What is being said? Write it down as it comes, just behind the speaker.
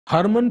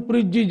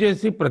हरमनप्रीत जी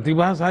जैसी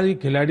प्रतिभाशाली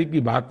खिलाड़ी की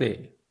बातें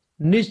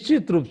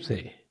निश्चित रूप से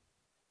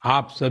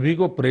आप सभी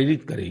को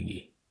प्रेरित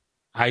करेगी।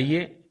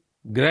 आइए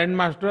ग्रैंड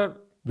मास्टर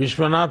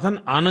विश्वनाथन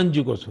आनंद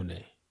जी को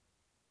सुने।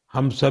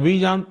 हम सभी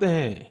जानते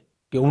हैं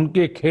कि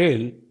उनके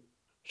खेल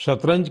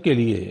शतरंज के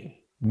लिए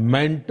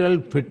मेंटल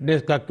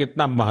फिटनेस का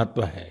कितना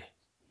महत्व है।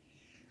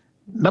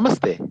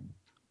 Namaste.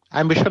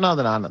 I'm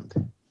Vishwanathan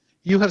Anand.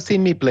 You have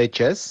seen me play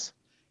chess,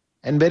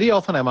 and very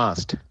often I'm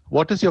asked,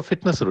 what is your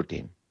fitness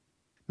routine?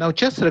 Now,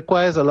 chess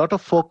requires a lot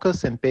of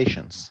focus and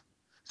patience.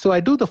 So I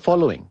do the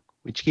following,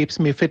 which keeps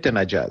me fit and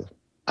agile.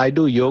 I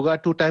do yoga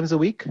 2 times a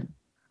week.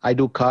 I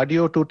do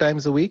cardio 2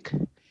 times a week.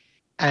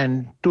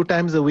 And 2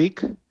 times a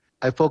week,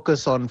 I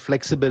focus on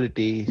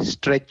flexibility,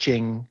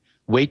 stretching,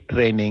 weight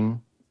training,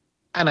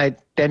 and I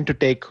tend to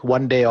take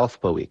 1 day off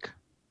per week.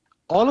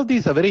 All of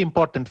these are very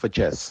important for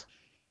chess.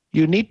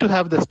 You need to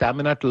have the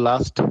stamina to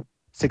last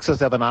 6 or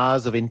 7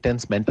 hours of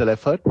intense mental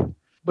effort,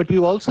 but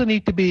you also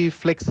need to be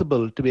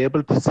flexible to be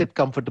able to sit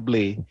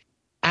comfortably,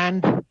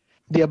 and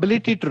the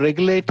ability to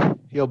regulate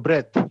your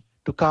breath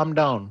to calm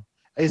down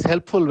is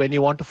helpful when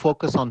you want to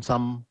focus on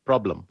some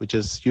problem, which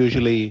is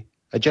usually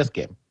a chess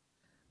game.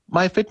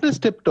 My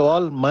fitness tip to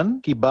all Man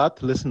Ki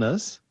Baat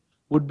listeners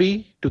would be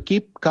to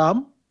keep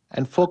calm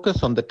and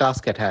focus on the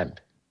task at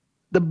hand.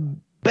 The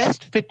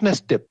best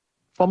fitness tip,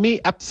 for me,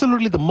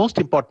 absolutely the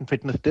most important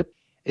fitness tip,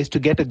 is to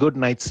get a good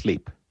night's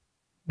sleep.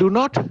 Do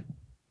not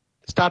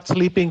start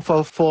sleeping for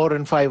 4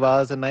 and 5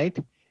 hours a night.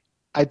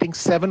 I think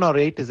 7 or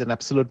 8 is an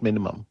absolute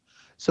minimum.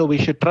 So we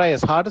should try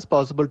as hard as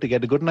possible to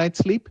get a good night's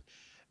sleep,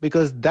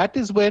 because that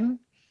is when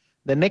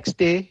the next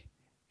day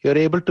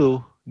you're able to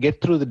get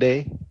through the day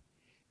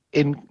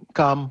in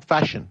calm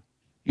fashion.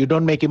 You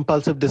don't make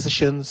impulsive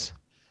decisions.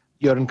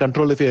 You're in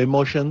control of your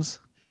emotions.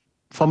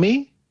 For me,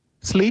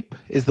 sleep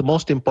is the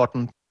most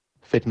important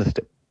fitness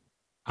tip.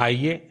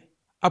 आइए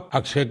अब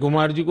अक्षय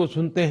कुमार जी को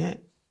सुनते हैं।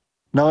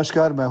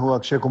 नमस्कार, मैं हूं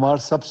अक्षय कुमार।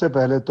 सबसे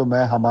पहले तो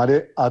मैं हमारे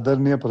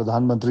आदरणीय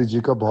प्रधानमंत्री जी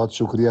का बहुत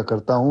शुक्रिया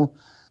करता हूं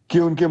कि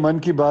उनके मन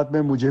की बात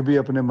में मुझे भी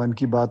अपने मन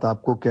की बात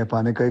आपको कह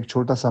पाने का एक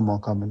छोटा सा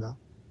मौका मिला।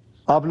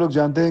 आप लोग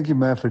जानते हैं कि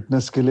मैं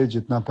फिटनेस के लिए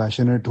जितना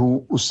पैशनेट हूं,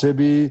 उससे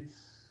भी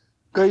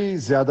कई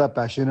ज्यादा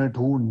पैशनेट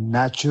हूं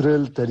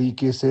नेचुरल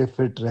तरीके से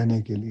फिट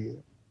रहने के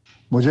लिए।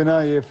 मुझे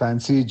ना ये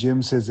फैंसी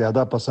जिम से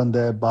ज्यादा पसंद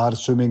है बाहर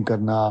स्विमिंग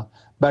करना,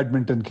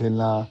 बैडमिंटन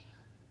खेलना,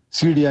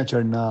 सीढ़ियां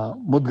चढ़ना,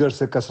 मुद्गर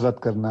से कसरत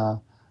करना,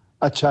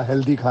 अच्छा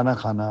हेल्दी खाना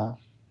खाना।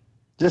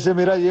 जैसे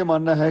मेरा ये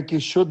मानना है कि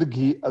शुद्ध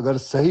घी अगर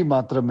सही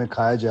मात्रा में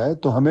खाया जाए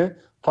तो हमें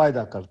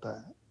फायदा करता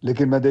है,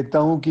 लेकिन मैं देखता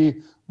हूं कि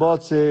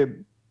बहुत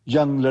से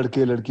यंग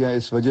लड़के लड़कियां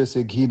इस वजह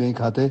से घी नहीं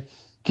खाते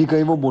कि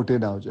कहीं वो मोटे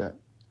ना हो जाए।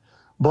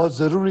 बहुत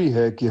जरूरी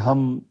है कि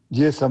हम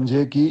ये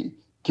समझे कि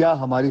क्या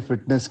हमारी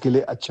फिटनेस के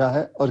लिए अच्छा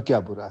है और क्या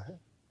बुरा है।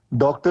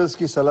 डॉक्टर्स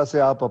की सलाह से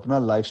आप अपना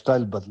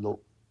लाइफस्टाइल बदलो,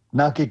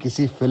 ना कि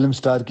किसी फिल्म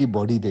स्टार की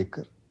बॉडी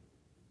देखकर।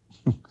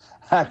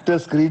 एक्टर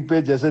स्क्रीन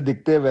पे जैसे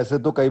दिखते हैं वैसे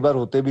तो कई बार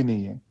होते भी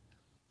नहीं है।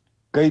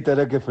 कई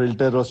तरह के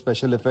फिल्टर और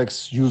स्पेशल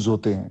इफेक्ट्स यूज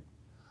होते हैं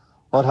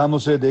और हम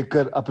उसे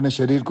देखकर अपने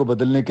शरीर को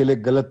बदलने के लिए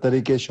गलत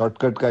तरीके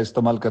शॉर्टकट का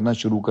इस्तेमाल करना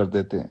शुरू कर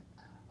देते हैं।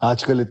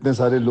 आजकल इतने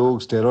सारे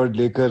लोग स्टेरॉइड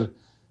लेकर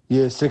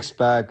ये 6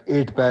 पैक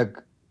 8 पैक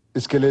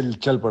इसके लिए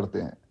चल पड़ते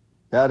हैं।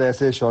 यार,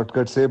 ऐसे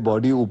शॉर्टकट से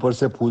बॉडी ऊपर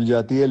से फूल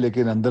जाती है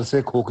लेकिन अंदर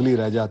से खोखली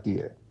रह जाती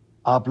है।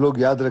 आप लोग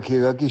याद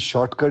रखिएगा कि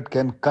shortcut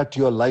can cut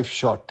your life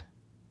short.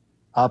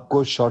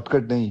 आपको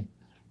शॉर्टकट नहीं,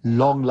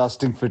 लॉन्ग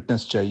लास्टिंग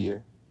फिटनेस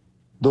चाहिए।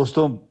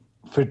 दोस्तों,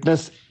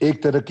 फिटनेस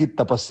एक तरह की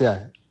तपस्या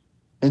है,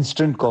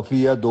 इंस्टेंट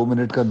कॉफी या 2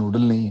 मिनट का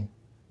नूडल नहीं है।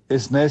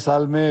 इस नए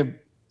साल में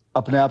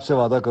अपने आप से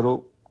वादा करो,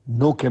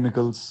 नो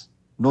केमिकल्स,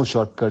 नो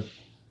शॉर्टकट,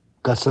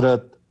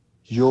 कसरत,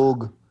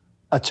 योग,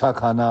 अच्छा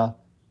खाना,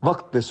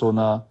 वक्त पे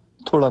सोना,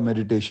 थोड़ा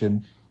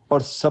मेडिटेशन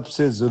और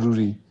सबसे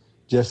जरूरी,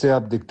 जैसे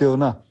आप दिखते हो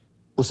ना,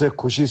 उसे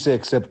खुशी से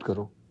एक्सेप्ट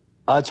करो।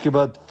 आज के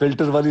बाद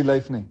फिल्टर वाली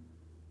लाइफ नहीं,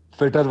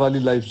 फिटर वाली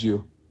लाइफ जियो।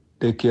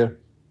 Take care.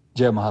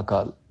 जय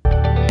महाकाल।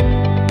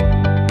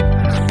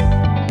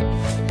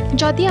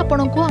 जदि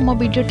आपंक आम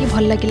भिडी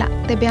भल लगा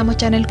तेब आम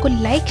चैनल को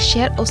लाइक,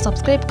 शेयर और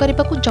सब्सक्राइब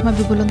करने को जमा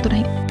भी भूलु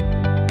नहीं।